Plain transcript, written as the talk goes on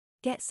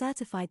Get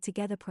Certified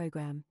Together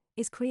program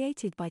is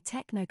created by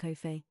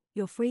Technocofe,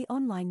 your free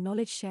online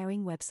knowledge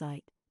sharing website,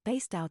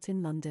 based out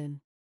in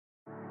London.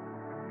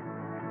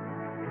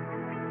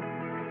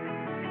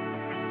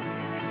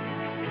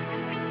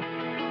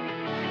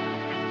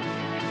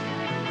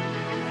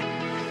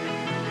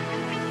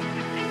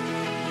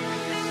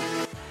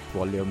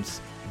 Volumes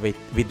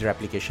with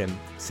replication.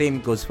 Same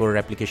goes for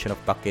replication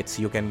of buckets.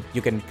 You can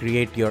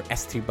create your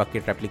S3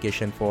 bucket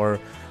replication for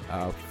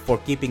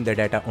keeping the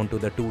data onto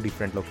the two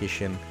different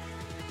location.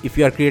 If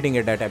you are creating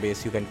a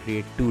database, you can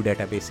create two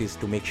databases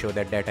to make sure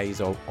that data is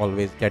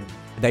always, that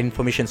the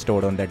information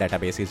stored on the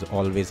database is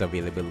always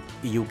available.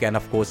 You can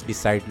of course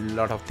decide a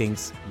lot of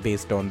things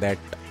based on that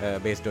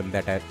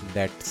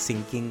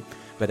syncing,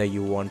 whether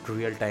you want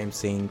real-time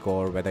sync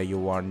or whether you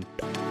want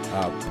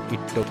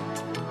it to.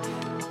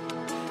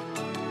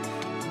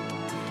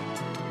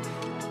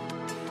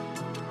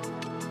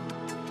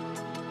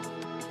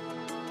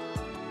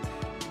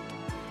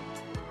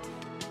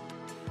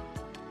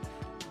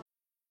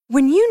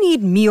 When you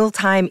need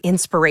mealtime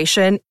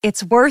inspiration,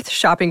 it's worth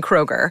shopping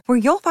Kroger, where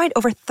you'll find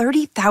over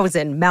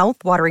 30,000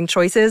 mouth-watering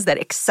choices that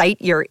excite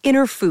your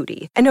inner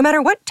foodie. And no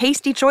matter what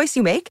tasty choice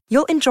you make,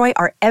 you'll enjoy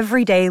our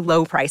everyday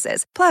low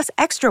prices, plus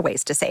extra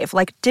ways to save,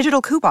 like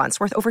digital coupons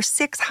worth over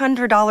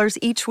 $600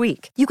 each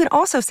week. You can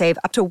also save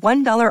up to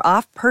 $1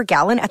 off per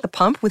gallon at the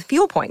pump with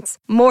fuel points.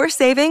 More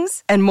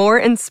savings and more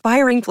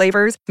inspiring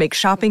flavors make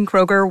shopping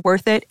Kroger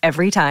worth it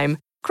every time.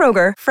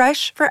 Kroger,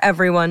 fresh for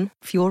everyone.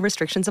 Fuel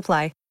restrictions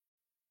apply.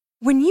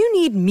 When you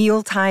need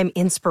mealtime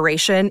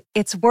inspiration,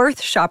 it's worth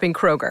shopping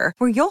Kroger,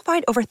 where you'll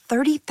find over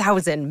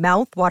 30,000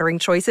 mouth-watering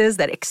choices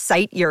that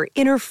excite your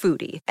inner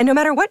foodie. And no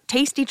matter what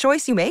tasty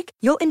choice you make,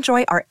 you'll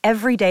enjoy our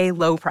everyday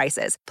low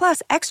prices,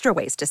 plus extra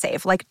ways to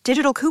save, like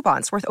digital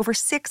coupons worth over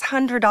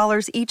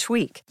 $600 each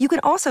week. You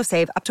can also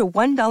save up to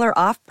 $1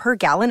 off per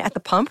gallon at the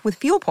pump with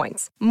fuel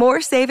points.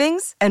 More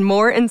savings and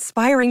more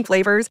inspiring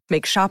flavors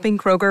make shopping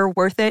Kroger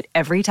worth it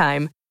every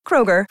time.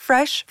 Kroger,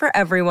 fresh for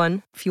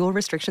everyone. Fuel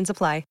restrictions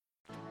apply.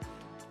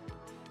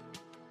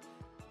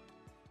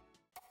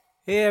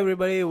 Hey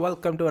everybody,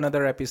 welcome to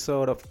another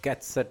episode of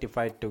Get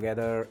Certified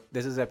Together.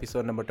 This is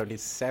episode number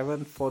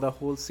 27 for the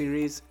whole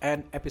series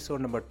and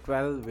episode number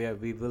 12 where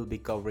we will be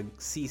covering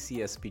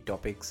CCSP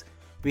topics.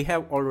 We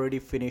have already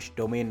finished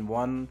domain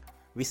 1.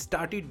 We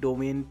started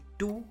domain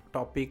 2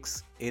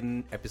 topics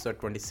in episode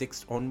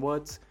 26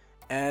 onwards.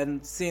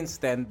 And since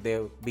then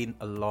there been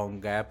a long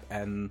gap,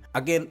 and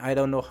again I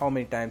don't know how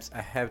many times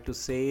I have to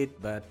say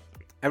it, but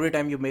every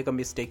time you make a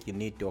mistake, you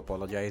need to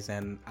apologize,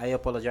 and I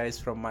apologize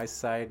from my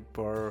side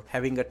for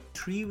having a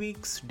 3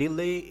 weeks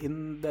delay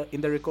in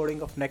the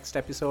recording of next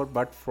episode.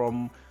 But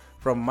from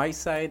my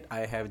side,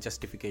 I have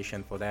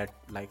justification for that.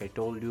 Like I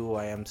told you,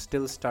 I am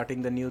still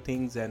starting the new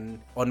things, and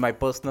on my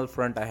personal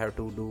front, I have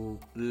to do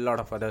a lot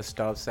of other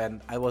stuffs,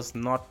 and I was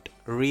not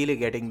really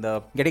getting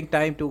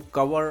time to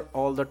cover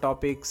all the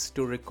topics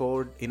to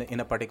record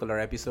in a particular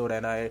episode,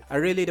 and I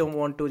really don't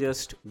want to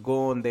just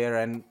go on there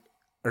and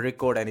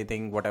record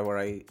anything whatever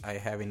I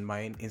have in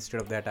mind.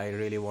 Instead of that, I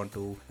really want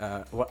to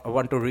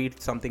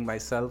read something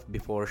myself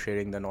before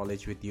sharing the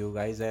knowledge with you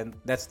guys, and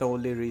that's the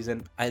only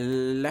reason I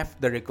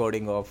left the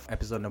recording of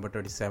episode number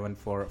 27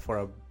 for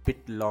a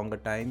bit longer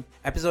time.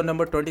 Episode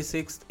number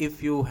 26,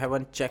 if you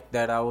haven't checked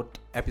that out,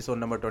 episode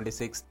number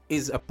 26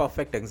 is a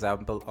perfect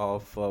example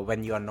of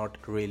when you are not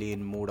really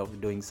in mood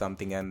of doing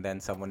something and then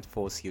someone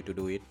force you to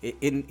do it.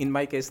 In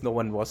my case, no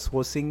one was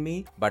forcing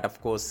me, but of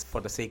course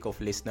for the sake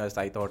of listeners,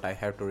 I thought I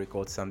have to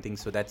record something,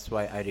 so that's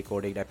why I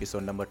recorded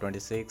episode number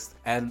 26.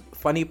 And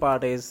funny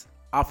part is,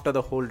 after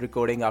the whole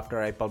recording,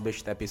 after I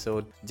published the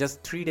episode,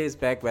 just 3 days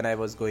back when I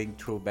was going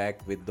through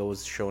back with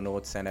those show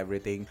notes and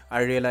everything,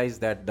 I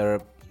realized that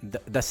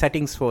the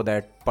settings for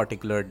that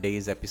particular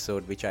day's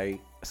episode which I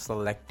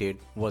selected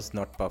was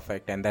not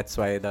perfect, and that's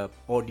why the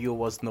audio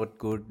was not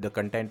good. The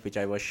content which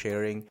I was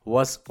sharing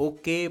was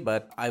okay,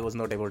 but I was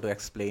not able to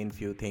explain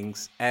few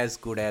things as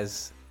good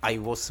as I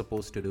was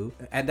supposed to do,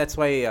 and that's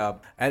why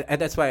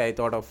I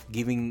thought of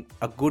giving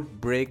a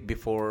good break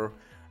before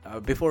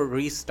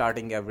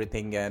restarting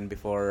everything and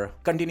before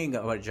continuing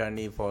our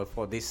journey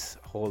for this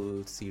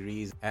whole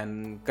series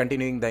and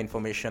continuing the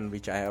information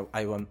which I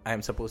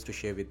am supposed to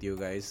share with you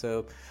guys.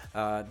 So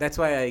that's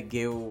why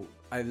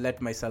I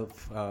let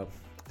myself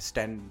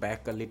stand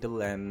back a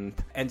little and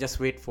just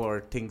wait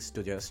for things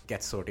to just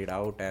get sorted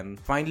out, and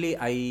finally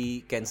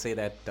I can say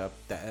that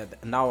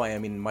now I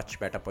am in much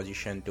better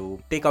position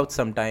to take out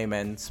some time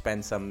and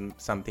spend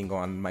something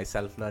on my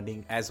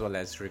self-learning as well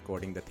as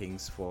recording the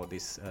things for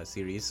this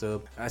series.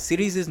 So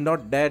series is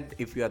not dead.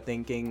 If you are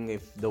thinking,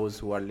 if those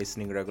who are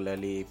listening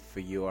regularly, if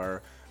you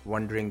are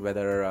wondering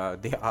whether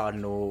there are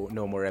no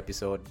more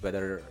episode,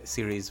 whether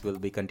series will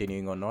be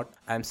continuing or not,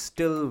 I'm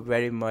still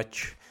very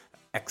much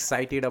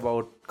excited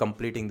about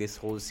completing this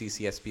whole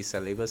CCSP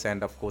syllabus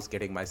and of course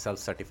getting myself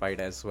certified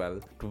as well.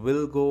 It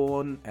will go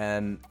on,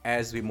 and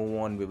as we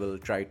move on we will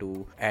try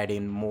to add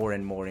in more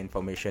and more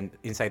information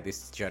inside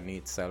this journey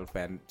itself,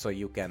 and so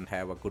you can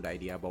have a good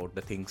idea about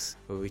the things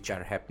which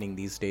are happening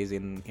these days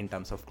in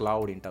terms of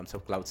cloud, in terms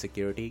of cloud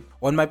security.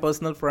 On my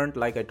personal front,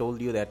 like I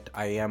told you that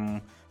I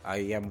am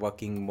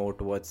working more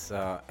towards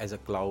as a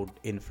cloud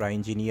infra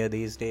engineer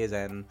these days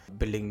and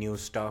building new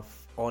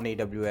stuff on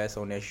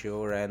AWS, on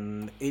Azure,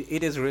 and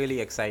it is really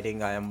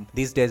exciting.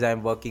 These days I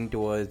am working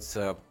towards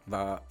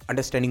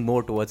understanding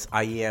more towards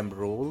IAM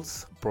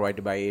roles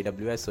provided by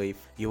AWS. So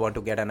if you want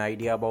to get an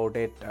idea about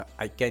it,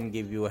 I can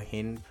give you a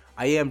hint.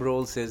 IAM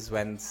roles is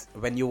when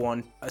you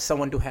want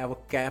someone to have a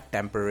cap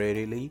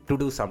temporarily to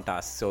do some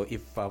tasks. So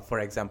if for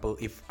example,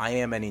 if I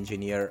am an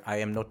engineer, I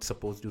am not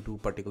supposed to do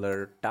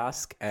particular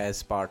task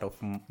as part of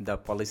the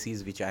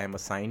policies which I am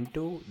assigned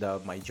to,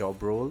 my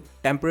job role.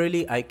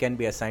 Temporarily I can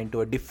be assigned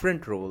to a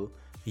different role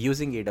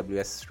using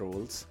AWS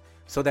roles,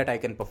 so that I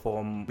can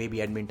perform maybe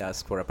admin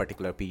tasks for a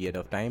particular period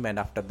of time, and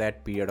after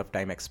that period of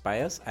time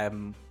expires,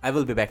 I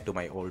will be back to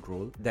my old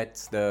role.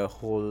 That's the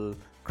whole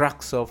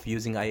crux of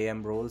using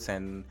IAM roles,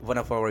 and one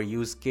of our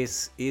use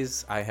case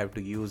is I have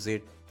to use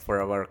it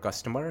for our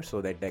customer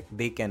so that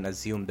they can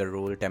assume the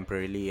role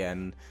temporarily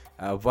and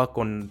work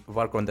on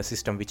the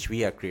system which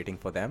we are creating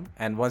for them.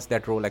 And once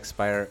that role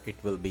expire, it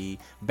will be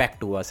back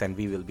to us and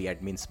we will be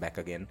admins back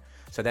again.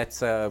 So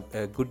that's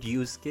a good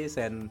use case,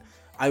 and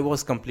I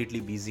was completely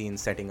busy in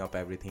setting up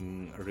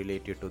everything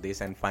related to this,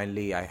 and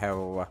finally I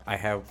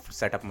have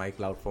set up my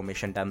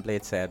CloudFormation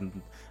templates,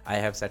 and I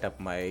have set up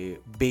my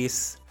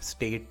base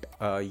state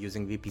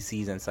using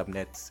VPCs and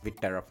subnets with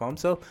Terraform.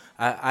 So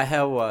I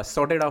have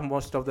sorted out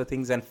most of the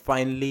things, and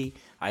finally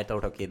I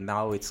thought, okay,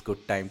 now it's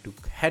good time to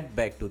head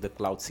back to the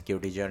cloud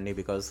security journey,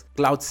 because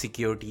cloud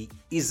security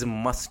is a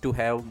must to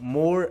have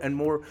more and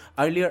more.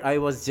 Earlier I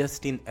was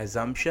just in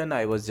assumption,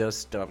 I was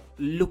just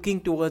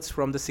looking towards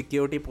from the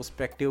security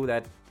perspective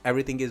that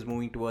everything is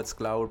moving towards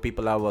cloud,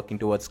 people are working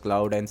towards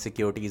cloud, and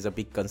security is a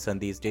big concern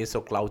these days.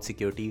 So cloud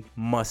security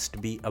must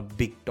be a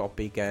big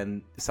topic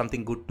and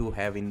something good to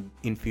have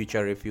in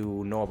future if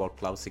you know about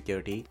cloud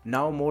security.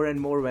 Now more and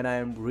more, when I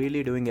am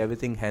really doing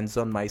everything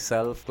hands-on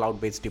myself,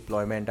 cloud-based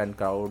deployment and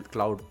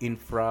cloud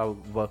infra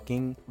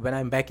working, when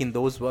I'm back in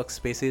those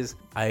workspaces,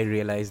 I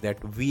realize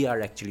that we are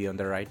actually on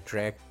the right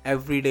track.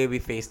 Every day we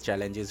face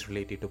challenges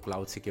related to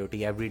cloud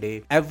security. Every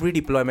day, every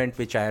deployment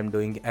which I am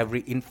doing,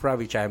 every infra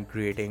which I am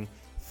creating,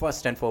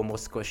 first and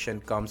foremost question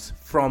comes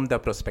from the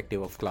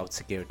perspective of cloud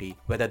security.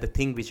 Whether the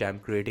thing which I am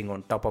creating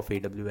on top of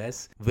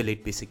AWS, will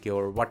it be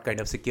secure? What kind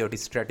of security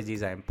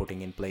strategies I am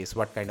putting in place?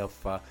 What kind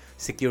of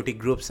security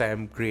groups I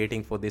am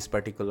creating for this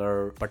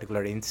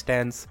particular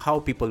instance?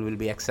 How people will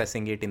be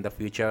accessing it in the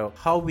future?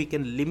 How we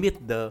can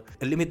limit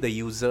the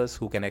users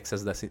who can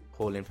access the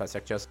whole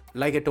infrastructure?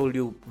 Like I told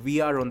you,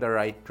 we are on the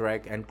right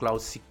track, and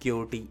cloud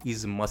security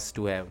is must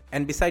to have.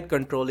 And beside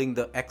controlling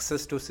the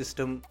access to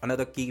system,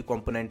 another key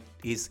component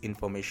is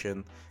information.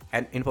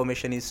 And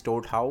information is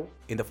stored how?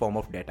 In the form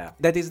of data.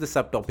 That is the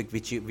subtopic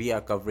which we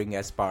are covering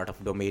as part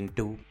of domain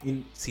 2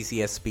 in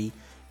CCSP.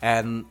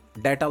 And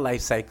data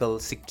lifecycle,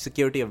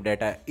 security of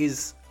data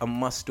is a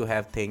must to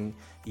have thing.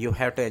 You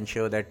have to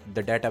ensure that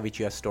the data which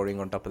you are storing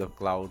on top of the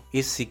cloud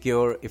is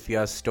secure. If you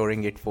are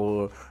storing it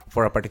for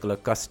a particular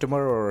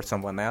customer or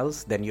someone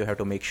else, then you have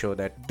to make sure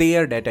that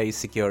their data is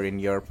secure in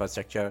your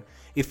infrastructure.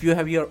 If you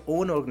have your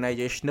own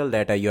organizational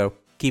data, you are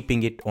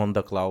keeping it on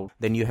the cloud,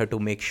 then you have to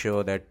make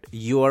sure that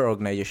your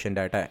organization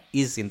data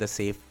is in the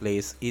safe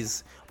place,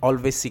 is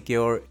always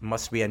secure,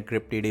 must be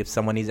encrypted. If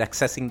someone is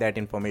accessing that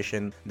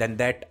information, then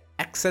that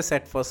access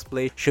at first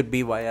place should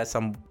be via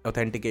some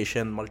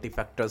authentication,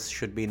 multi-factors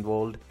should be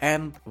involved.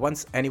 And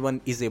once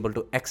anyone is able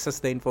to access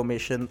the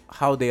information,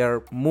 how they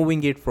are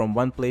moving it from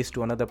one place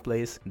to another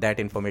place, that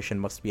information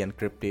must be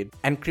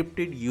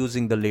encrypted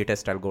using the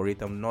latest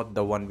algorithm, not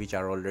the one which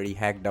are already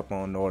hacked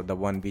upon or the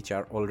one which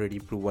are already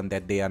proven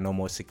that they are no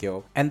more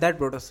secure. And that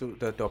brought us to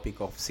the topic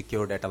of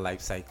secure data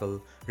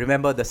lifecycle.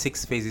 Remember the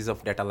 6 phases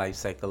of data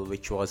lifecycle,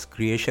 which was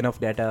creation of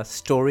data,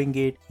 storing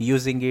it,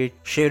 using it,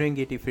 sharing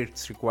it if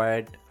it's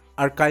required,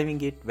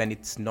 archiving it when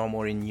it's no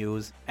more in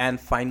use, and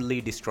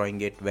finally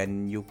destroying it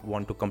when you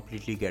want to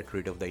completely get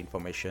rid of the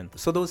information.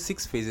 So those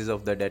 6 phases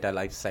of the data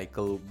life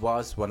cycle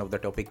was one of the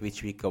topic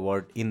which we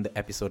covered in the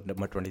episode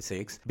number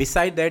 26.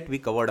 Beside that, we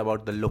covered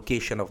about the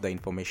location of the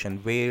information.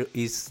 Where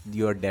is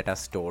your data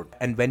stored?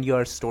 And when you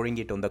are storing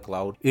it on the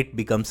cloud, it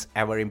becomes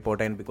ever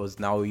important, because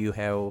now you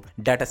have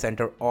data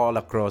center all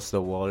across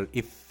the world.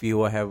 If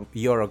you have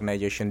your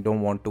organization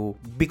don't want to,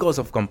 because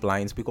of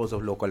compliance, because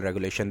of local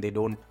regulation, they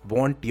don't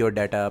want your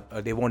data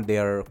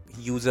their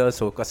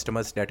users or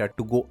customers data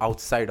to go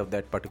outside of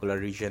that particular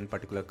region,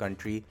 particular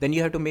country, then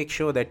you have to make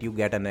sure that you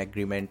get an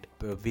agreement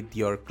with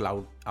your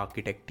cloud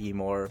architect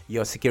team or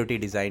your security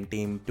design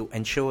team to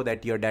ensure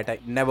that your data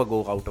never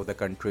go out of the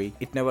country,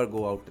 it never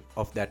go out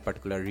of that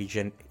particular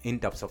region in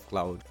terms of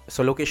cloud.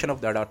 So location of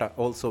the data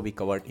also we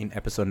covered in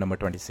episode number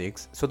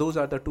 26. So those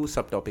are the two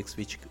subtopics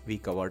which we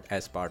covered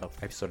as part of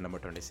episode number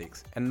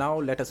 26. And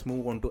now let us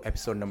move on to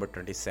episode number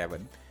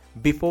 27.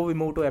 Before we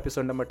move to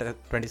episode number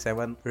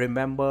 27,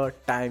 remember,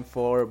 time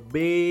for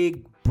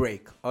big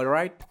break. All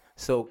right,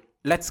 so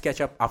let's catch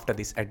up after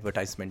this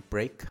advertisement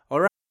break.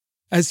 All right.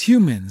 As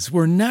humans,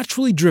 we're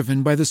naturally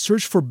driven by the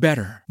search for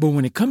better. But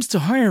when it comes to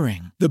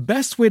hiring, the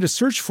best way to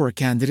search for a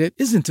candidate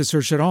isn't to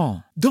search at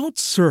all. Don't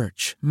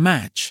search,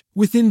 match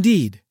with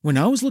Indeed. When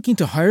I was looking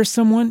to hire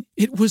someone,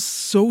 it was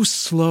so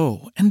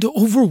slow and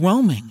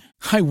overwhelming.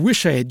 I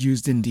wish I had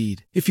used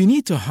Indeed. If you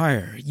need to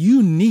hire,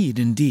 you need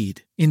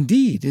Indeed.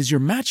 Indeed is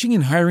your matching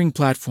and hiring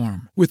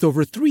platform with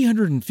over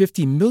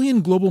 350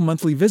 million global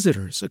monthly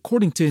visitors,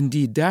 according to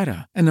Indeed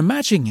data, and a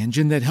matching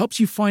engine that helps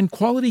you find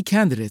quality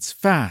candidates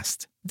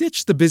fast.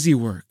 Ditch the busy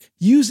work.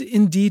 Use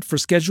Indeed for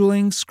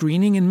scheduling,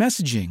 screening, and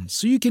messaging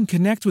so you can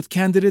connect with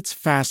candidates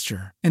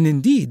faster. And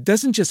Indeed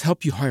doesn't just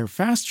help you hire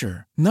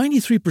faster.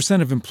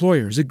 93% of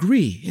employers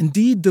agree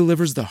Indeed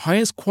delivers the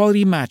highest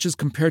quality matches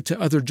compared to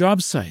other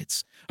job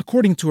sites,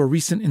 according to a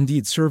recent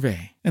Indeed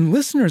survey. And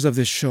listeners of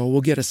this show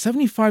will get a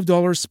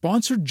 $75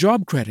 sponsored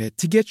job credit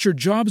to get your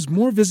jobs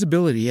more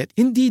visibility at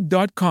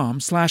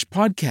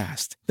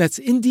Indeed.com/podcast. That's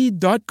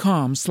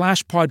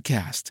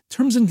Indeed.com/podcast.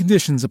 Terms and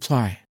conditions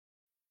apply.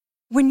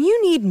 When you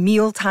need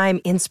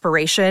mealtime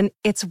inspiration,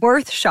 it's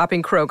worth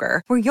shopping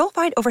Kroger, where you'll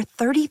find over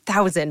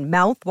 30,000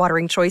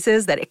 mouth-watering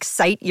choices that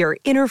excite your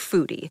inner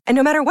foodie. And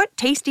no matter what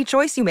tasty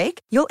choice you make,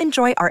 you'll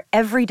enjoy our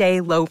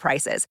everyday low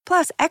prices,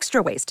 plus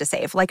extra ways to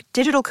save, like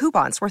digital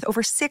coupons worth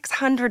over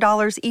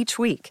 $600 each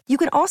week. You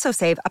can also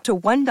save up to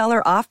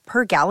 $1 off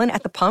per gallon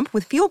at the pump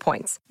with fuel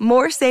points.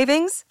 More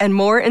savings and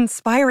more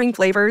inspiring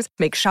flavors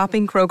make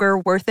shopping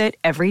Kroger worth it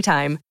every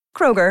time.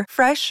 Kroger,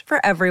 fresh for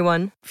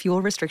everyone.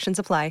 Fuel restrictions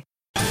apply.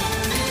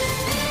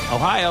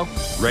 Ohio,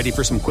 ready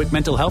for some quick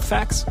mental health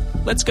facts?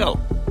 Let's go.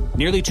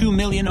 Nearly 2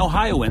 million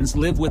Ohioans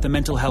live with a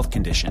mental health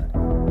condition.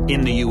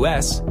 In the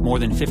U.S., more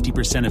than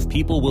 50% of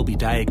people will be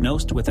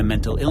diagnosed with a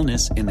mental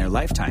illness in their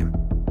lifetime.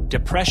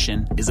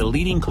 Depression is a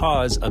leading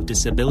cause of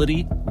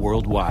disability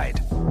worldwide.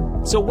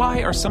 So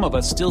why are some of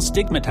us still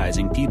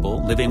stigmatizing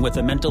people living with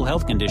a mental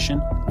health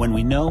condition when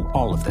we know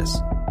all of this?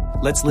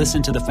 Let's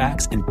listen to the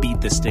facts and beat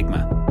the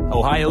stigma.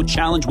 Ohio,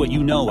 challenge what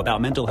you know about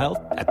mental health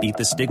at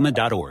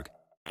beatthestigma.org.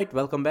 Right,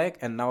 welcome back,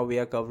 and now we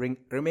are covering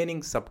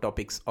remaining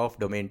subtopics of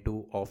Domain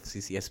 2 of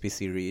CCSP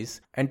series.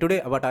 And today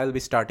what I'll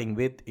be starting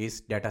with is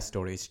data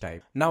storage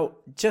type. Now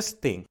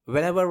just think,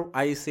 whenever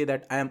I say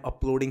that I am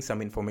uploading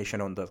some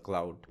information on the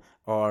cloud,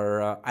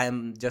 or I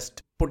am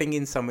just putting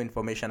in some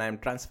information, I am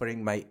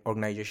transferring my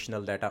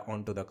organizational data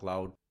onto the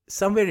cloud,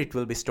 somewhere it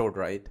will be stored,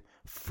 right?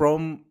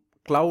 From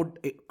cloud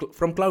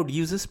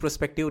users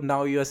perspective,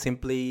 now you are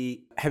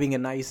simply having a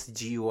nice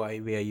GUI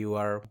where you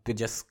are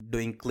just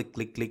doing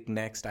click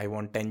next. I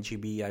want 10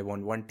 GB, I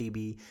want 1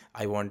 TB,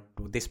 I want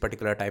this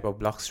particular type of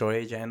block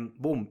storage, and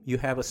boom, you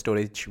have a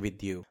storage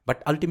with you.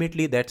 But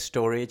ultimately that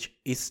storage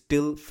is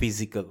still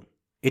physical.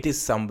 It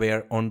is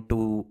somewhere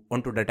onto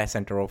data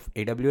center of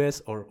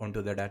AWS or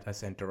onto the data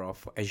center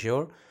of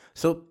Azure.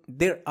 So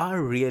there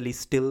are really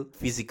still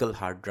physical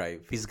hard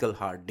drive, physical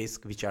hard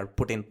disk which are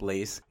put in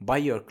place by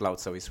your cloud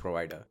service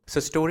provider.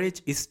 So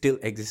storage is still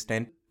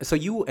existent. So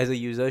you as a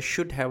user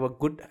should have a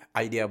good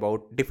idea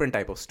about different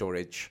type of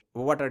storage.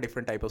 What are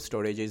different type of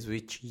storages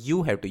which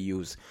you have to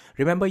use?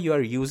 Remember, you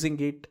are using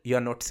it, you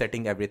are not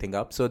setting everything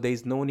up. So there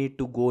is no need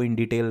to go in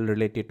detail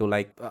related to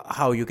like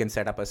how you can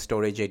set up a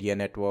storage area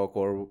network,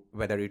 or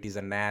whether it is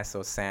a NAS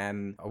or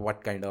SAN,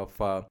 what kind of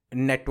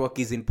network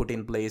is put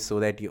in place so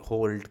that your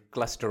whole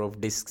cluster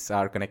of disks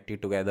are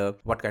connected together,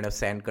 what kind of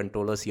SAN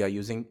controllers you are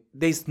using.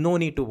 There is no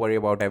need to worry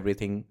about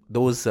everything,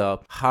 those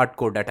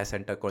hardcore data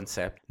center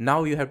concept.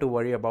 Now you have to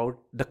worry about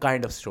the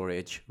kind of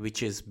storage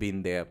which is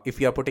been there.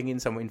 If you are putting in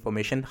some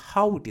information,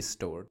 how it is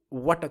stored,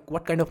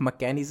 what kind of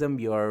mechanism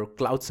your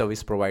cloud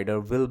service provider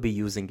will be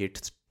using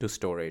it to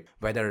store it,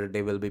 whether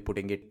they will be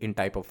putting it in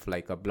type of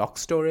like a block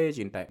storage,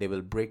 they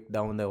will break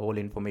down the whole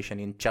information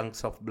in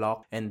chunks of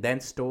block and then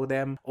store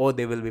them, or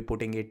they will be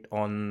putting it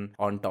on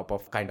top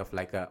of kind of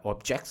like a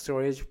object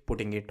storage,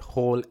 putting it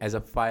whole as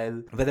a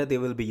file, whether they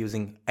will be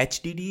using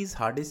HDDs,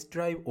 hard disk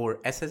drive,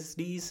 or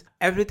SSDs.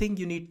 Everything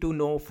you need to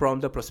know from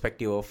the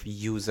perspective of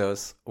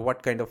users,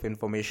 what kind of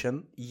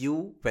information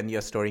when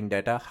you're storing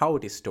data, how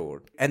it is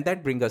stored. And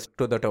that brings us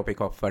to the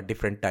topic of a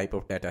different type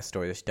of data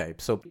storage type.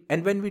 So,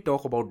 and when we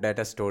talk about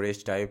data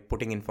storage type,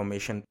 putting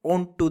information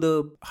onto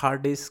the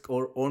hard disk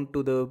or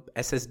onto the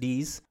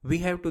SSDs, we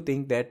have to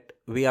think that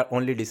we are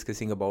only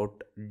discussing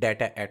about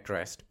data at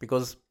rest,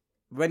 because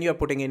when you're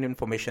putting in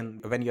information,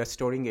 when you're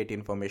storing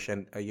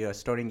you're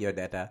storing your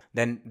data,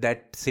 then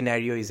that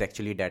scenario is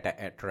actually data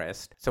at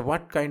rest. So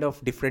what kind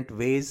of different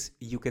ways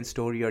you can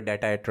store your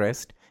data at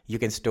rest? You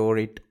can store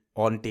it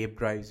on tape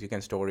drives, you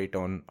can store it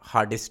on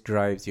hard disk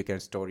drives, you can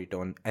store it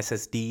on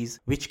SSDs,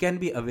 which can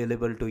be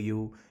available to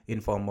you in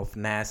form of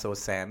NAS or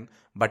SAN.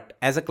 But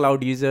as a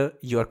cloud user,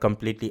 you are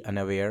completely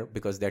unaware,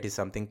 because that is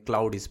something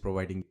cloud is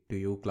providing to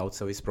you, cloud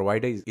service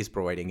provider is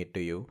providing it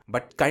to you.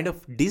 But kind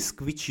of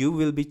disk which you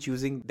will be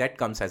choosing, that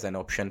comes as an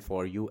option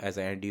for you as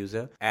an end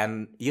user.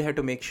 And you have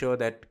to make sure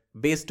that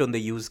based on the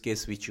use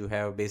case which you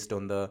have, based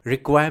on the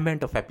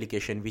requirement of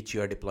application which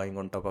you are deploying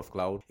on top of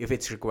cloud, if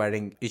it's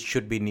requiring, it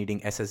should be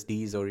needing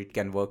SSDs or it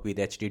can work with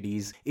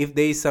HDDs. If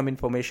there is some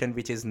information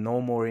which is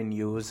no more in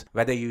use,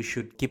 whether you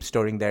should keep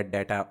storing that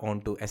data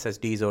onto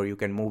SSDs or you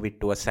can move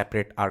it to a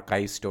separate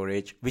archive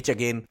storage, which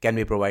again can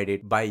be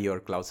provided by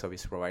your cloud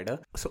service provider.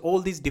 So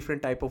all these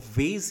different type of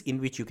ways in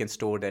which you can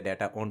store the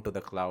data onto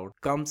the cloud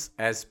comes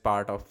as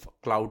part of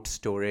cloud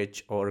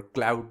storage or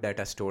cloud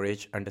data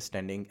storage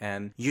understanding.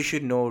 And you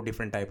should know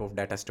different type of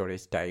data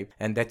storage type,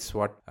 and that's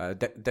what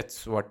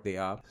they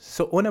are.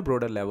 So on a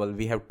broader level,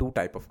 we have two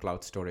type of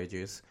cloud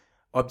storages: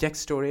 object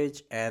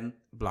storage and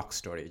block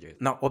storage.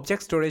 Now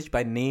object storage,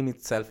 by name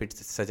itself,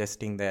 it's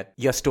suggesting that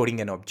you're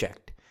storing an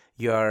object.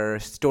 You're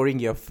storing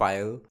your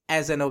file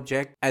as an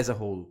object as a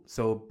whole.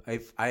 So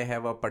if I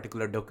have a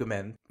particular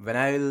document, when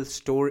I will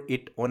store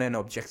it on an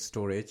object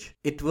storage,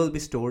 it will be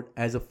stored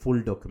as a full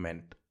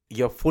document.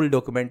 Your full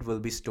document will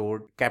be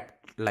stored,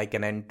 kept like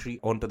an entry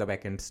onto the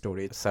backend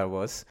storage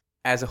servers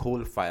as a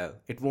whole file.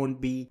 It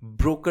won't be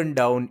broken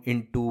down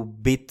into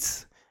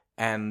bits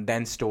and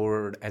then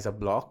stored as a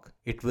block.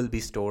 It will be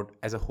stored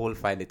as a whole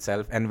file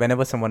itself. And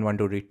whenever someone want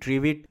to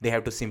retrieve it, they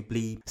have to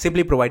simply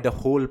provide the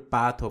whole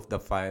path of the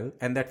file,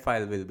 and that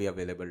file will be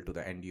available to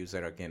the end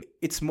user again.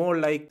 It's more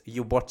like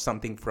you bought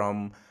something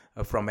from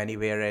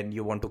anywhere and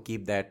you want to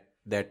keep that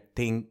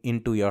thing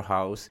into your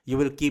house. You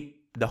will keep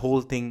the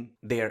whole thing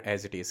there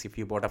as it is. If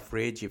you bought a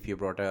fridge, if you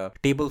brought a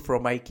table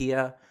from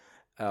IKEA,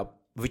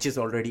 which is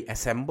already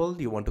assembled,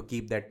 you want to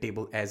keep that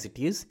table as it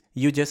is,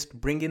 you just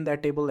bring in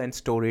that table and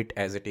store it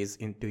as it is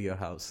into your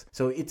house.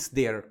 So it's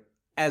there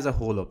as a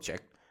whole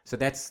object. So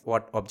that's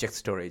what object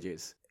storage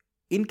is.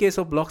 In case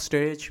of block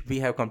storage, we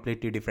have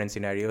completely different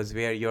scenarios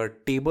where your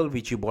table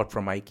which you bought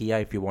from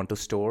IKEA, if you want to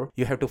store,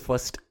 you have to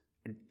first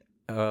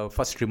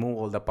remove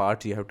all the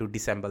parts. You have to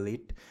disassemble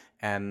it.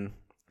 And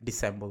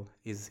disassemble,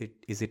 is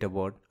it a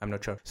word? I'm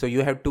not sure. So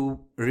you have to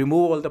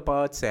remove all the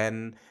parts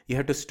and you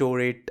have to store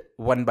it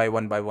one by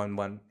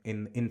one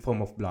in form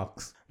of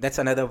blocks. That's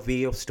another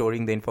way of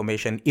storing the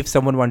information. If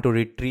someone want to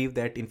retrieve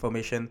that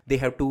information, they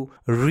have to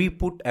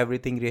re-put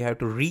everything. They have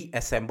to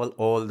reassemble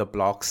all the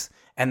blocks,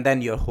 and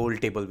then your whole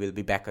table will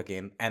be back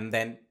again, and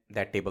then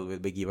that table will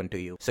be given to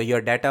you. So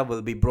your data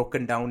will be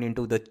broken down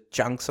into the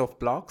chunks of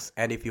blocks,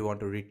 and if you want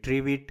to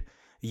retrieve it,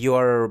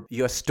 your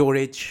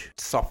storage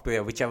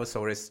software, whichever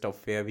storage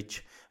software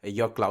which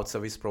your cloud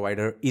service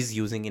provider is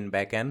using in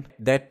backend,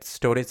 that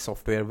storage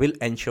software will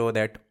ensure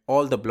that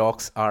all the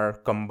blocks are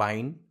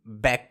combined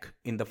back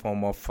in the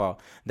form of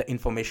the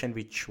information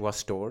which was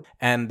stored,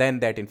 and then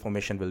that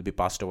information will be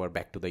passed over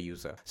back to the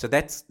user. So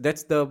that's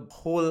the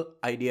whole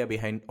idea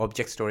behind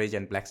object storage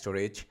and block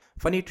storage.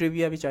 Funny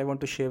trivia which I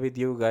want to share with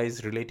you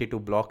guys related to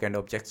block and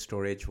object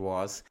storage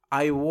was,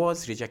 I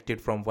was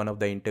rejected from one of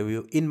the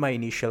interview in my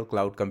initial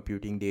cloud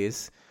computing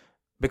days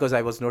because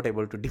I was not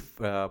able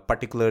to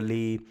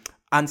particularly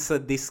answer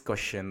this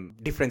question,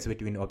 difference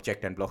between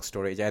object and block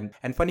storage. And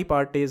funny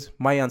part is,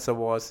 my answer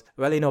was,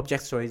 well, in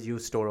object storage you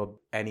store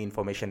any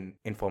information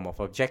in form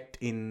of object,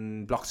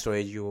 in block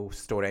storage you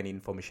store any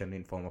information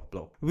in form of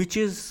block, which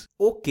is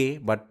okay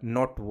but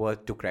not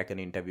worth to crack an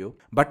interview.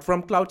 But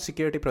from cloud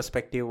security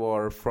perspective,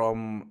 or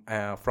from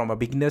a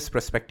beginner's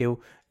perspective,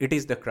 it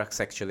is the crux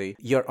actually.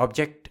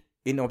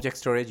 In object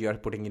storage, you are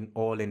putting in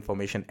all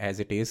information as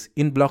it is.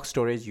 In block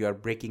storage, you are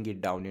breaking it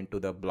down into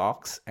the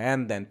blocks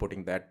and then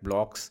putting that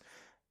blocks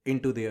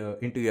into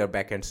your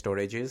backend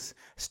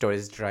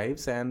storage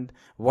drives. And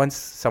once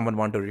someone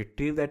want to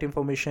retrieve that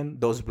information,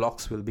 those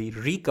blocks will be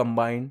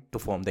recombined to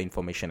form the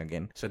information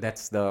again. So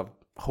that's the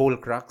whole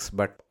crux,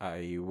 but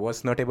I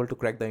was not able to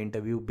crack the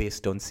interview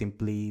based on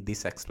simply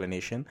this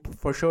explanation.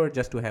 For sure,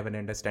 just to have an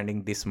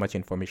understanding, this much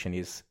information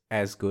is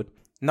as good.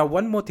 Now,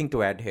 one more thing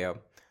to add here.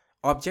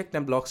 Object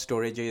and block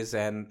storages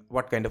and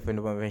what kind of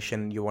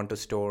information you want to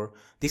store,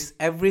 this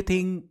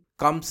everything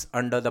comes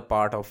under the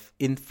part of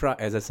infra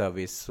as a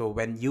service. So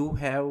when you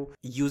have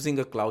using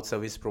a cloud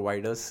service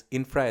provider's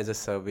infra as a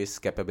service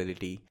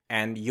capability,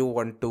 and you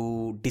want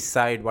to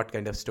decide what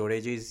kind of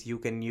storages you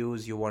can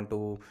use, you want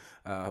to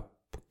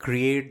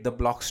create the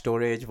block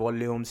storage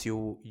volumes,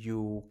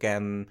 you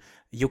can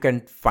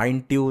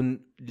fine tune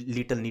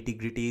little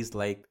nitty-gritties,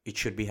 like it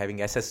should be having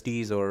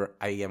SSDs, or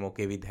I am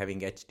okay with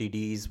having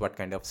HDDs, what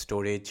kind of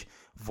storage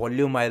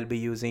volume I'll be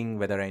using,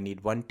 whether I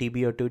need 1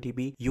 TB or 2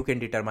 TB. You can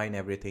determine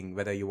everything,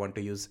 whether you want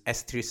to use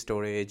S3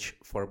 storage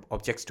for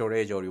object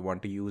storage or you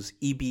want to use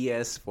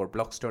EBS for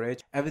block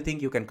storage. Everything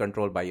you can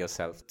control by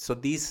yourself. So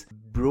these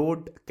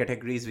broad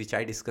categories which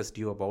I discussed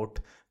you about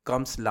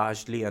comes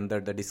largely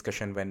under the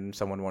discussion when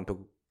someone want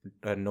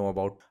to know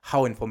about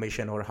how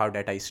information or how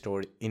data is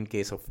stored in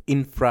case of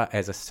infra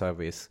as a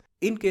service.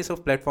 In case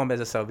of platform as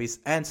a service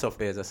and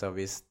software as a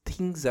service,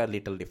 things are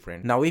little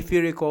different. Now, if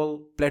you recall,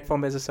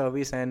 platform as a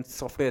service and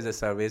software as a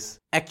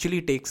service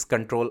actually takes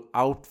control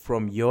out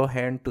from your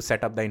hand to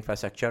set up the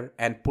infrastructure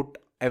and put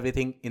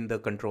everything in the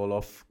control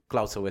of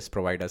cloud service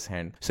provider's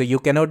hand. So you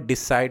cannot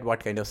decide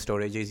what kind of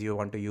storages you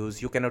want to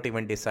use. You cannot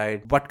even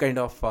decide what kind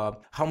of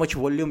how much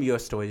volume your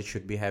storage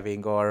should be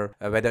having, or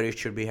whether it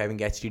should be having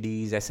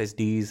HDDs,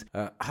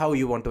 SSDs, how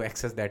you want to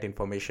access that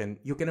information.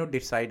 You cannot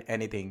decide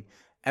anything.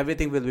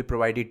 Everything will be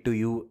provided to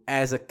you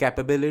as a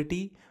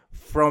capability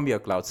from your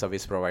cloud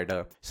service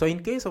provider. So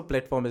in case of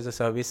platform as a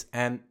service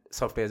and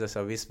software as a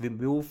service, we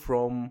move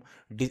from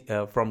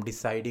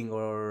deciding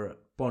or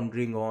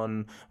pondering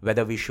on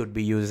whether we should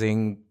be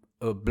using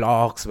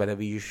blocks, whether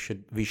we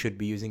should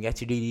be using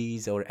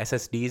HDDs or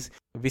SSDs.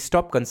 We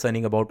stop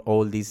concerning about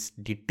all these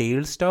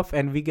detailed stuff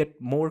and we get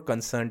more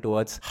concerned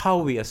towards how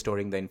we are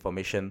storing the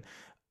information,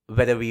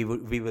 whether we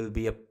will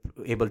be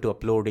able to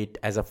upload it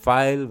as a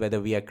file, whether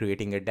we are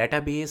creating a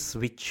database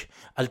which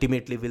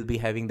ultimately will be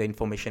having the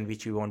information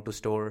which we want to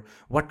store,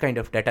 what kind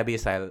of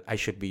database I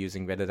should be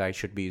using, whether I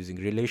should be using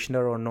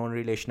relational or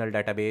non-relational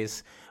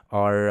database,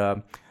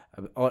 or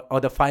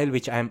the file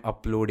which I am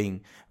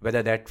uploading,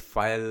 whether that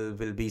file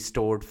will be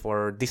stored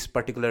for this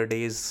particular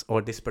days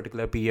or this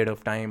particular period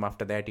of time.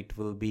 After that, it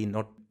will be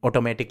not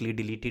automatically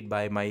deleted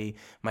by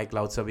my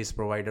cloud service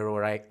provider,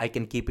 or I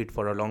can keep it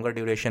for a longer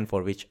duration,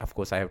 for which of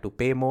course I have to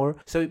pay more.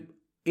 So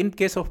in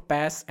case of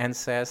PaaS and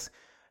SaaS,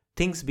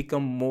 things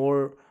become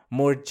more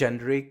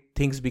generic,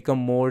 things become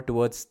more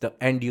towards the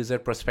end user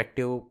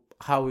perspective,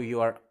 how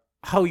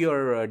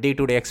your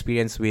day-to-day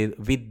experience with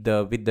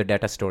the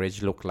data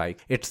storage look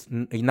like. It's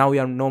now you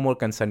are no more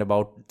concerned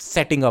about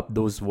setting up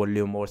those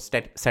volume or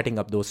setting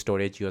up those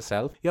storage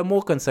yourself. You're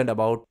more concerned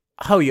about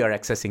how you are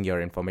accessing your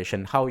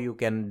information, how you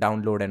can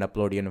download and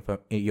upload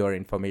your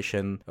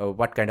information,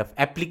 what kind of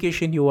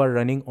application you are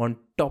running on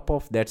top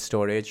of that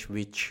storage,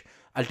 which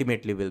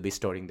ultimately will be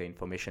storing the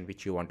information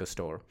which you want to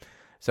store.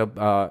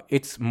 So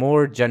it's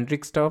more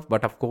generic stuff,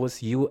 but of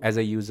course you as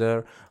a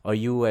user or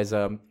you as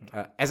a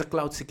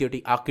cloud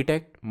security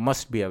architect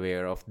must be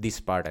aware of this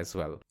part as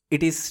well.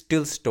 It is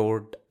still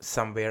stored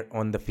somewhere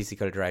on the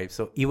physical drive.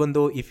 So even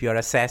though if you are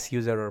a SaaS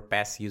user or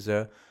PaaS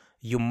user,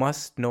 you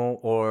must know,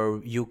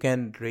 or you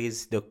can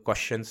raise the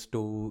questions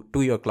to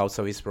your cloud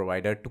service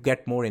provider to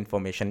get more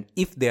information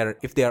if they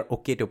are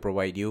okay to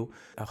provide you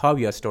how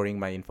you are storing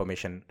my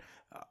information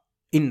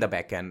in the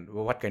backend,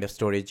 what kind of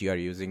storage you are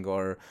using,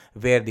 or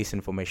where this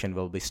information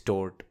will be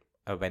stored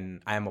when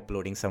I am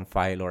uploading some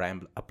file or I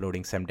am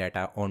uploading some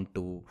data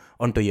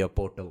onto your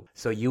portal.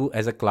 So you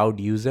as a cloud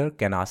user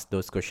can ask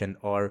those questions,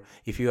 or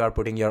if you are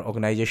putting your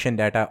organization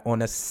data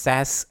on a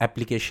SaaS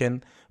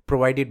application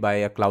provided by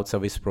a cloud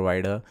service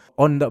provider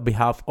on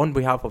behalf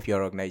of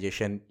your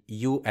organization,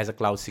 you as a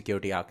cloud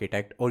security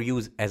architect or you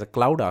as a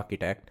cloud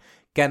architect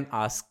can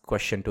ask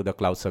question to the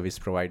cloud service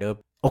provider.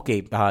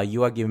 Okay,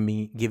 you are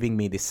giving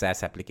me this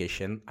SaaS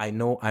application. I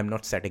know I'm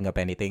not setting up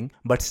anything,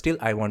 but still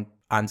I want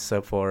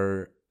answer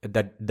for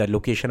the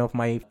location of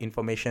my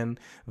information,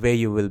 where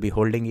you will be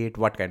holding it,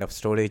 what kind of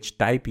storage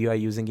type you are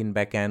using in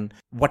backend,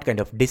 what kind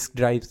of disk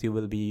drives you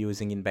will be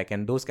using in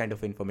backend. Those kind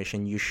of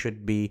information you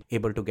should be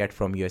able to get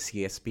from your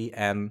CSP,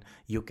 and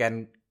you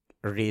can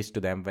raise to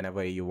them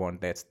whenever you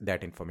want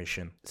that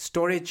information.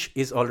 Storage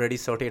is already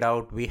sorted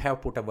out. We have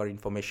put our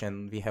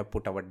information, we have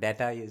put our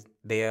data is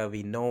there.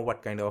 We know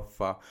what kind of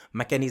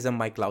mechanism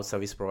my cloud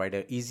service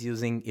provider is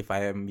using. If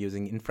I am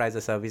using infra as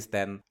a service,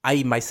 then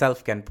I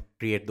myself can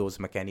create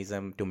those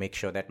mechanisms to make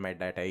sure that my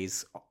data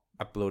is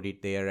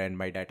uploaded there and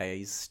my data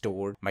is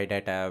stored. My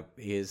data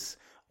is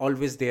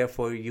always there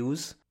for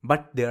use,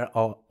 but there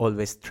are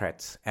always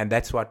threats, and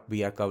that's what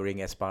we are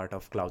covering as part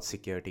of cloud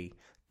security.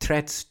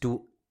 Threats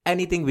to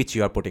anything which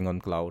you are putting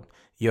on cloud.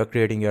 You are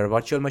creating your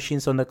virtual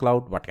machines on the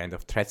cloud, what kind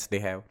of threats they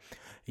have.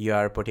 You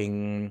are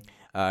putting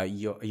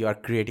you are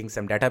creating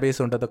some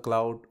database onto the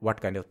cloud, what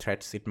kind of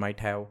threats it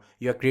might have.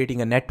 You are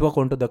creating a network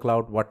onto the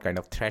cloud, what kind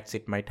of threats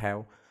it might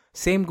have.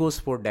 Same goes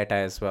for data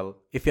as well.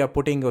 If you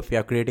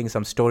are creating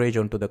some storage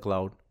onto the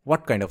cloud,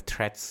 what kind of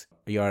threats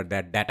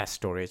that data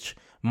storage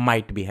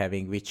might be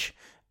having, which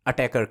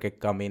attacker can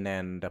come in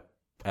and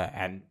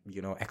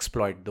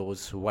exploit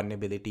those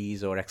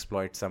vulnerabilities or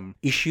exploit some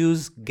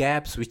issues,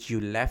 gaps which you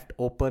left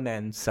open,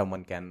 and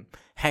someone can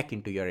hack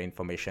into your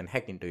information,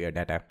 hack into your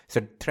data.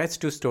 So threats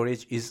to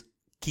storage is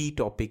key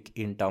topic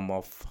in terms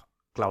of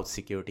cloud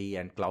security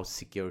and cloud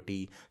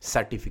security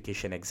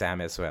certification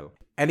exam as well.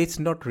 And it's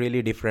not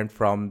really different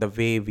from the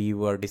way we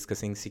were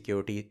discussing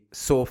security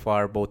so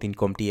far, both in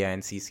CompTIA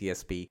and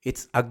CCSP.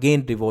 It's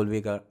again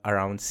revolving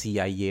around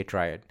CIA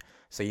triad.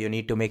 So you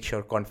need to make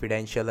sure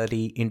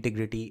confidentiality,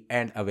 integrity,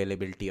 and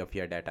availability of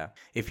your data.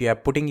 If you are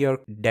putting your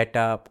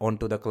data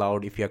onto the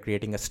cloud, if you are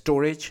creating a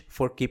storage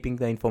for keeping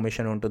the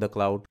information onto the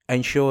cloud,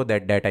 ensure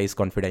that data is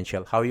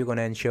confidential. How are you going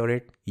to ensure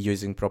it?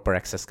 Using proper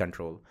access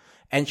control.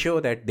 Ensure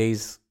that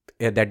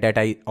that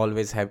data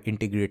always have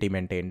integrity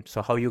maintained.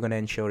 So how are you going to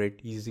ensure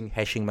it? Using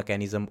hashing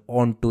mechanism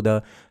onto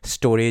the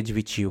storage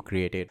which you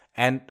created.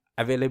 And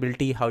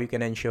availability, how you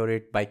can ensure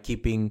it? By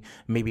keeping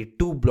maybe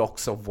 2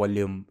 blocks of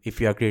volume. If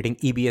you are creating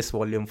EBS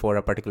volume for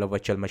a particular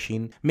virtual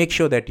machine, make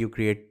sure that you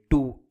create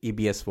 2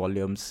 EBS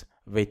volumes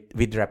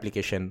with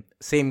replication.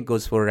 Same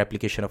goes for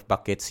replication of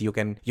buckets. You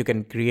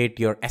can create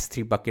your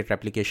S3 bucket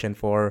replication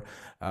for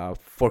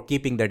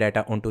keeping the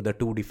data onto the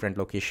 2 different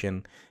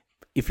location.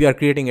 If you are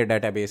creating a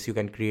database, you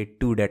can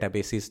create 2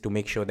 databases to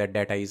make sure that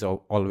data is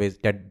always,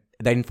 that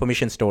the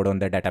information stored on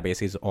the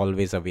database is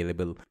always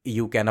available.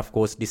 You can of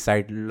course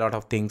decide a lot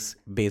of things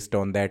based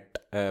on that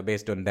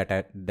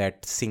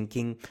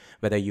syncing,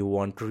 whether you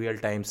want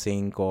real-time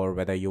sync or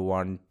whether you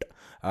want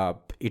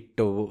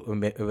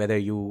whether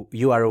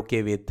you are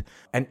okay with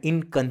an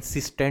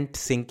inconsistent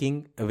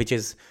syncing, which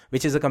is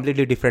a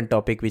completely different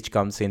topic which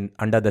comes in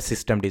under the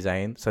system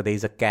design. So there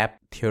is a CAP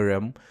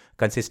theorem: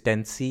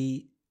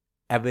 consistency,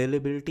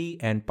 availability,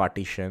 and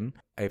partition,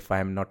 if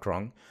I'm not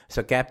wrong.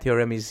 So CAP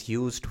theorem is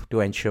used to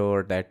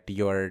ensure that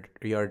your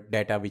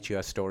data which you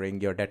are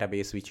storing, your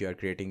database which you are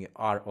creating,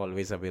 are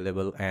always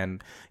available.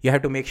 And you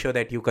have to make sure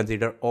that you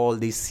consider all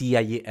these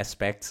CIA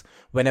aspects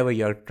whenever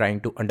you're trying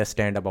to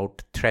understand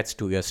about threats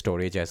to your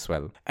storage as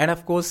well. And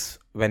of course,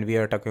 when we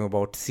are talking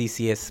about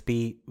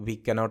CCSP, we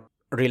cannot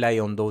rely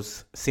on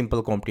those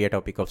simple CompTIA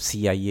topic of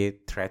CIA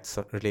threats,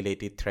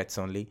 related threats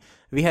only.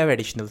 We have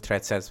additional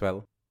threats as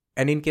well.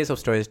 And in case of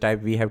storage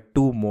type, we have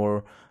 2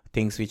 more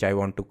things which I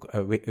want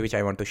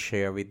to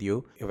share with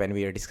you when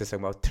we are discussing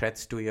about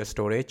threats to your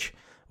storage.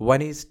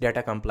 One is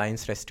data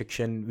compliance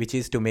restriction, which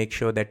is to make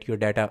sure that your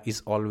data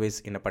is always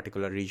in a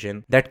particular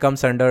region. That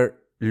comes under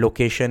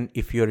location,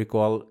 if you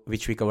recall,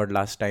 which we covered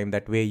last time,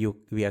 that way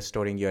we are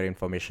storing your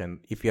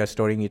information. If you are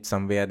storing it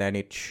somewhere, then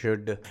it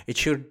should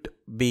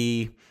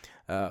be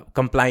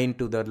compliant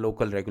to the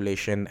local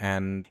regulation.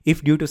 And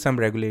if due to some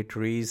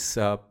regulatory's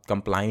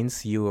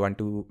compliance, you want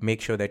to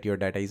make sure that your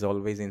data is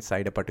always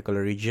inside a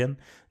particular region,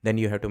 then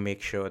you have to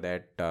make sure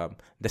that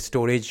the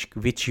storage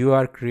which you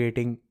are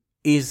creating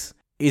is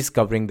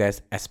covering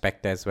this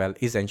aspect as well,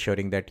 is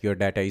ensuring that your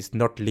data is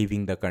not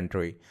leaving the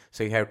country.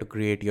 So you have to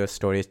create your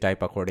storage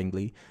type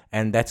accordingly.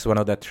 And that's one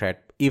of the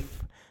threat.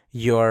 If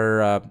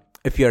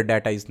your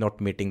data is not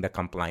meeting the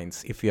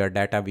compliance, if your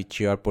data which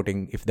you are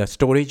putting, if the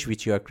storage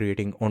which you are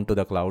creating onto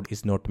the cloud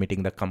is not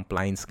meeting the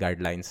compliance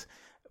guidelines,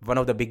 one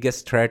of the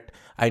biggest threat,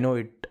 I know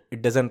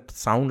it doesn't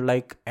sound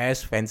like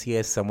as fancy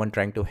as someone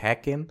trying to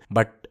hack in,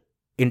 but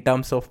in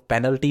terms of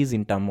penalties,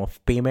 in terms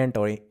of payment,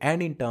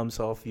 and in terms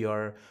of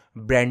your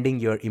branding,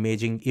 your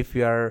imaging, if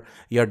your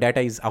data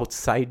is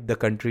outside the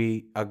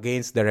country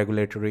against the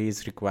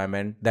regulatory's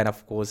requirement, then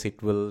of course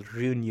it will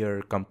ruin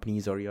your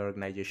company's or your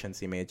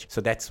organization's image.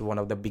 So that's one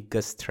of the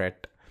biggest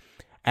threat.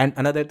 And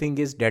another thing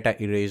is data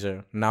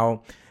erasure.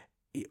 Now,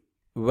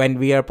 when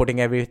we are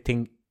putting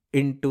everything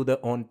into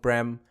the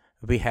on-prem,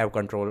 we have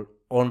control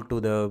onto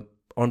the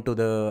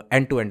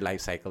end-to-end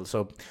life cycle.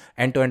 So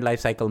end-to-end life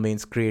cycle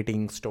means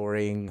creating,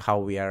 storing, how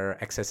we are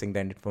accessing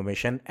that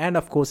information, and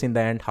of course in the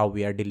end how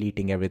we are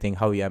deleting everything,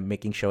 how we are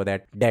making sure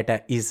that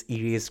data is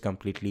erased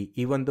completely.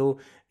 Even though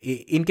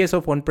in case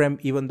of on-prem,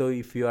 even though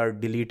if you have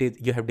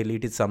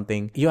deleted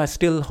something, you are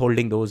still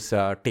holding those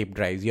tape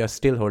drives, you are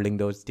still holding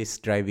those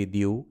disk drive with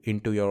you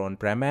into your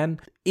on-prem,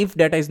 and if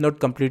data is not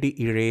completely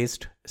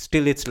erased,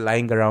 still it's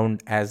lying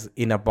around as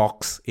in a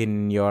box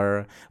in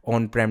your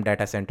on-prem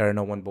data center.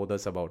 No one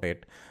bothers about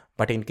it.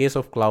 But in case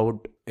of cloud,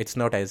 it's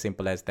not as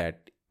simple as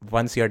that.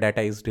 Once your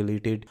data is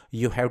deleted,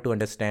 you have to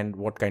understand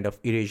what kind of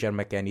erasure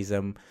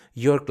mechanism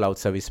your cloud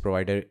service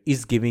provider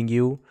is giving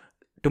you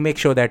to make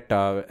sure that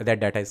that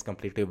data is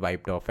completely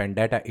wiped off. And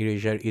data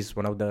erasure is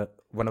one of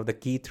the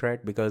key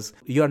threat, because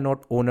you are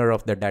not owner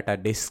of the data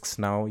disks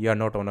now. You are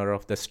not owner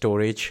of the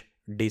storage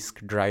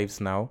disk drives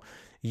now.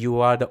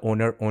 You are the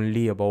owner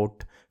only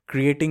about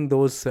creating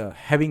those,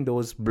 having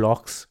those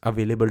blocks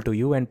available to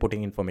you and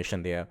putting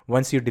information there.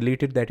 Once you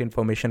deleted that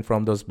information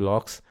from those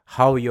blocks,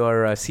 how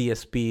your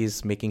CSP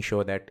is making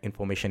sure that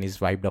information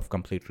is wiped off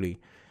completely.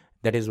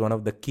 That is one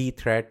of the key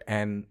threat,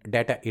 and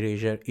data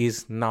erasure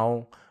is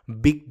now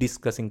big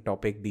discussing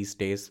topic these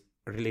days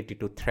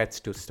related to threats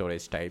to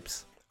storage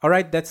types.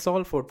 Alright, that's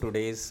all for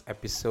today's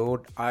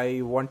episode.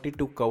 I wanted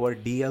to cover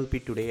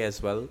DLP today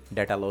as well,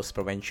 data loss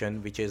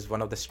prevention, which is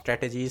one of the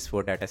strategies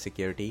for data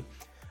security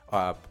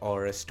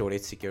or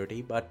storage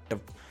security. But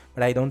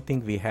I don't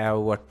think we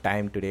have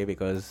time today,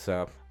 because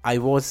I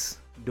was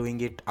doing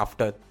it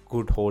after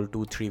good whole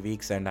 2-3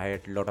 weeks and I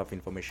had a lot of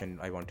information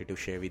I wanted to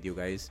share with you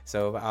guys.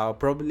 So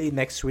probably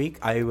next week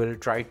I will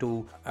try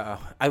to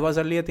I was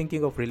earlier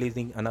thinking of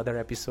releasing another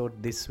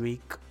episode this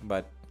week,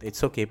 but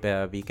it's okay.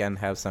 We can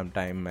have some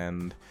time,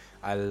 and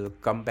I'll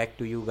come back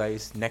to you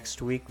guys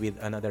next week with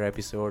another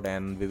episode,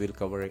 and we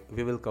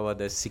will cover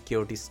the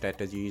security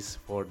strategies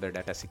for the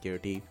data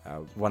security.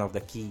 One of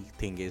the key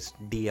thing is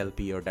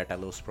DLP, or data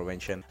loss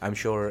prevention. I'm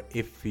sure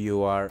if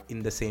you are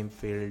in the same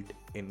field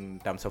in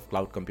terms of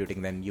cloud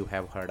computing, then you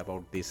have heard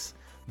about this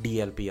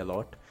DLP a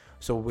lot.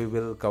 So we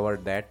will cover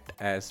that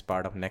as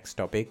part of next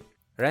topic.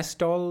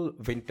 Rest all,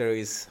 winter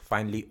is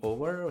finally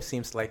over.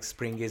 Seems like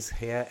spring is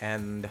here,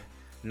 and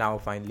now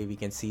finally we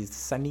can see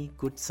sunny,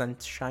 good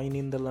sunshine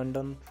in the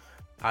London.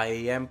 I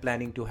am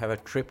planning to have a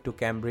trip to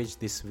Cambridge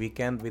this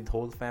weekend with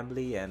whole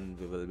family, and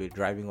we will be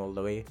driving all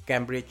the way.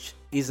 Cambridge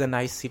is a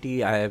nice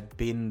city. I have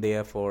been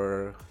there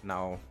for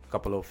now a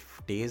couple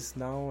of days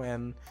now,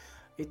 and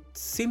it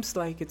seems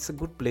like it's a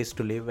good place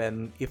to live.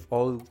 And if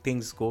all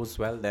things goes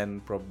well,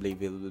 then probably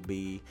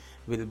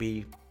we'll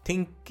be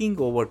thinking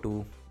over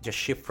to just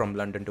shift from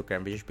London to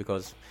Cambridge,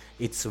 because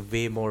it's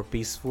way more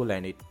peaceful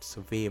and it's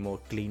way more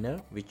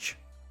cleaner, which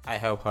I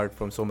have heard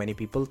from so many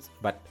people.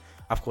 But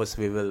of course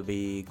we will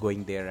be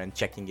going there and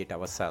checking it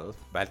ourselves.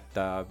 But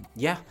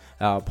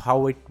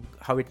how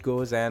it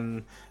goes,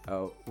 and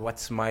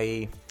what's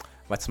my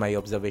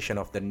observation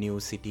of the new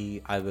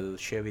city, I will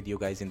share with you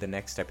guys in the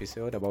next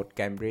episode about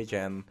Cambridge.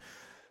 And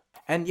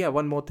yeah,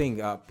 one more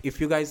thing, if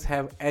you guys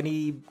have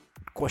any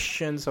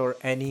questions or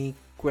any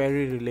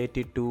query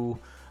related to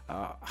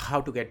how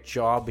to get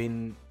job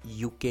in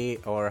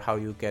UK, or how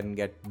you can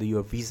get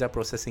your visa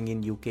processing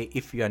in UK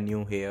if you are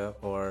new here,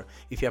 or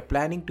if you are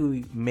planning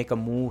to make a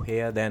move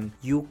here, then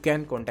you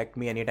can contact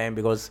me anytime,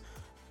 because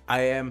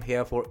I am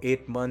here for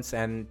 8 months,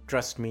 and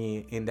trust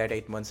me, in that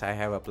 8 months I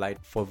have applied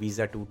for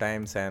visa 2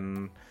 times,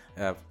 and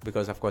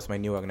because of course my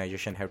new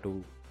organization have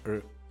to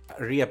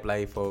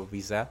reapply for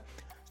visa.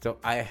 So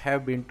I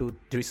have been to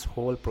this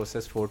whole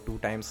process for 2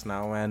 times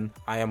now, and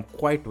I am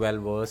quite well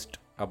versed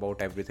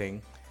about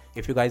everything.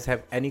 If you guys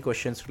have any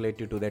questions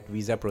related to that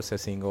visa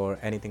processing, or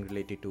anything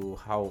related to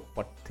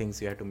what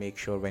things you have to make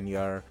sure when you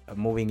are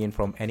moving in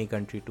from any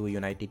country to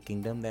United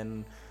Kingdom,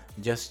 then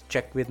just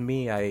check with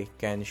me. I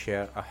can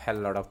share a hell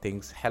lot of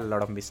things, hell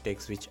lot of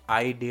mistakes which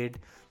I did,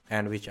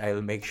 and which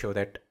I'll make sure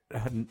that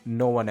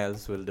no one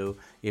else will do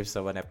if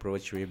someone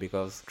approach me,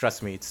 because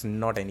trust me, it's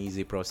not an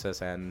easy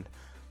process, and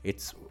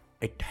it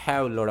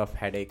have a lot of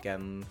headache.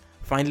 And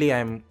finally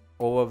I'm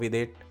over with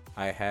it.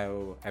 I have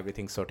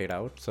everything sorted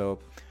out, so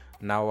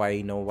now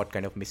I know what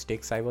kind of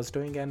mistakes I was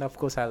doing, and of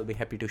course I'll be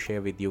happy to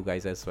share with you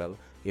guys as well.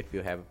 If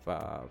you have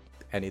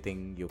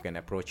anything, you can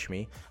approach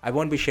me. I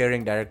won't be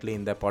sharing directly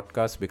in the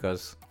podcast,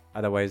 because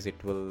otherwise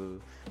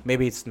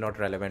maybe it's not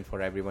relevant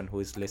for everyone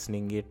who is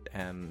listening it,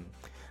 and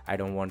I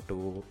don't want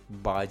to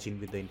barge in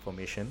with the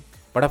information.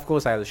 But of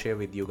course I'll share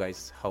with you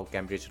guys how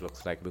Cambridge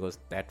looks like, because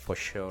that for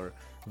sure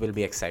will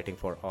be exciting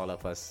for all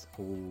of us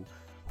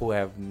who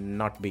have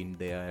not been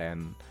there.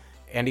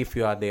 And if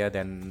you are there,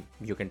 then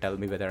you can tell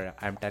me whether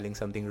I'm telling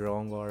something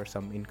wrong or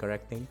some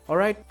incorrect thing.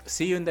 Alright,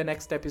 see you in the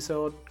next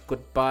episode.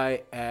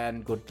 Goodbye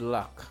and good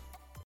luck.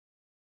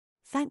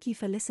 Thank you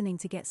for listening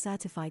to Get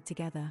Certified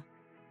Together.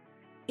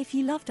 If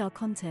you loved our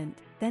content,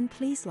 then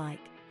please like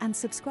and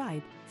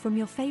subscribe from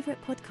your favorite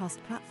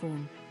podcast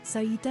platform, so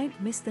you don't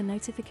miss the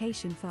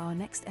notification for our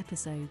next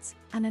episodes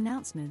and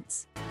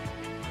announcements.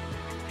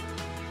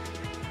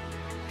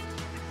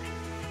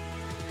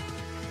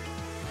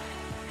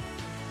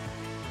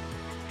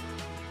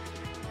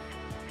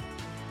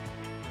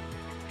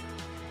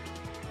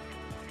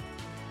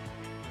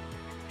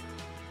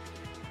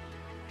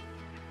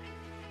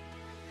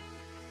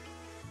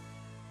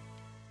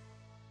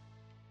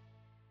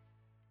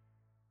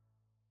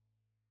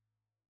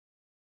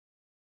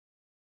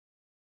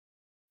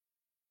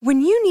 When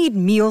you need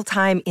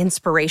mealtime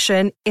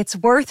inspiration, it's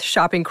worth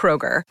shopping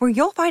Kroger, where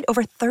you'll find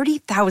over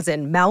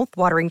 30,000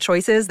 mouth-watering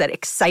choices that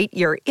excite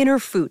your inner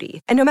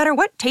foodie. And no matter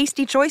what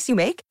tasty choice you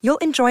make, you'll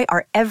enjoy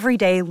our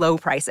everyday low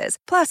prices,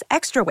 plus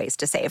extra ways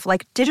to save,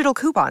 like digital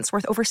coupons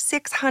worth over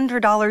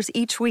 $600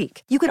 each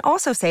week. You can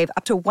also save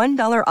up to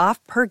 $1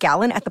 off per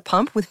gallon at the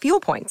pump with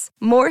fuel points.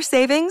 More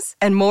savings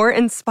and more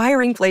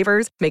inspiring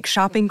flavors make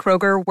shopping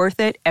Kroger worth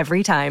it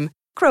every time.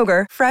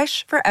 Kroger,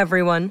 fresh for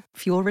everyone.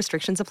 Fuel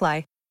restrictions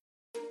apply.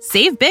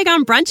 Save big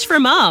on brunch for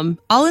mom,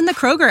 all in the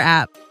Kroger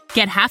app.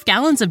 Get half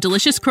gallons of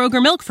delicious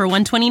Kroger milk for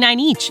 $1.29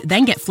 each.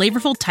 Then get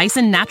flavorful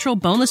Tyson natural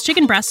boneless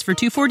chicken breasts for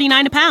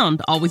 $2.49 a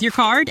pound, all with your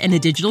card and a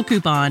digital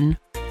coupon.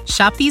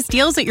 Shop these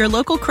deals at your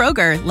local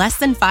Kroger, less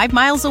than 5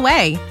 miles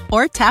away.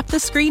 Or tap the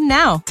screen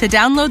now to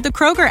download the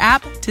Kroger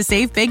app to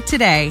save big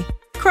today.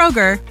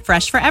 Kroger,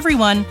 fresh for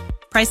everyone.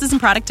 Prices and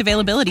product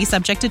availability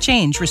subject to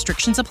change.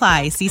 Restrictions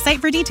apply. See site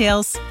for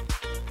details.